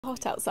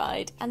Hot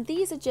outside, and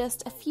these are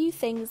just a few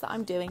things that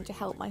I'm doing to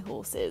help my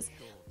horses.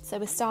 So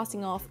we're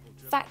starting off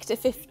factor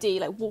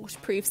 50, like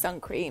waterproof sun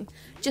cream,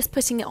 just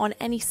putting it on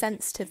any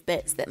sensitive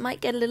bits that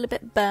might get a little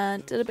bit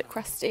burnt, a little bit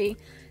crusty.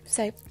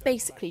 So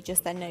basically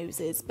just their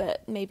noses,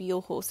 but maybe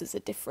your horses are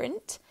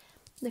different.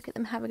 Look at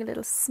them having a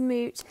little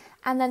smoot.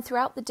 And then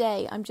throughout the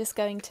day, I'm just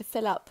going to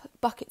fill up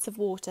buckets of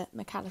water,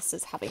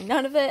 McAllister's having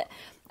none of it,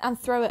 and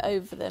throw it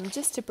over them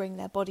just to bring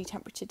their body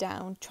temperature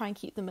down, try and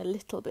keep them a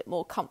little bit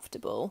more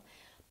comfortable.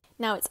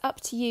 Now, it's up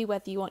to you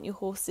whether you want your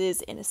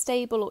horses in a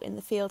stable or in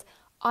the field.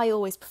 I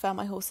always prefer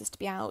my horses to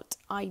be out.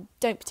 I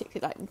don't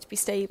particularly like them to be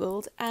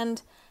stabled.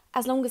 And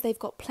as long as they've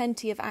got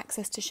plenty of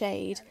access to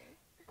shade,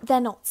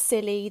 they're not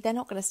silly. They're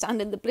not going to stand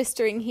in the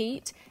blistering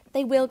heat.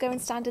 They will go and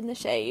stand in the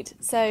shade.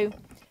 So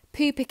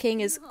poo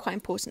picking is quite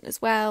important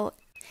as well.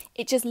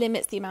 It just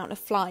limits the amount of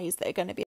flies that are going to be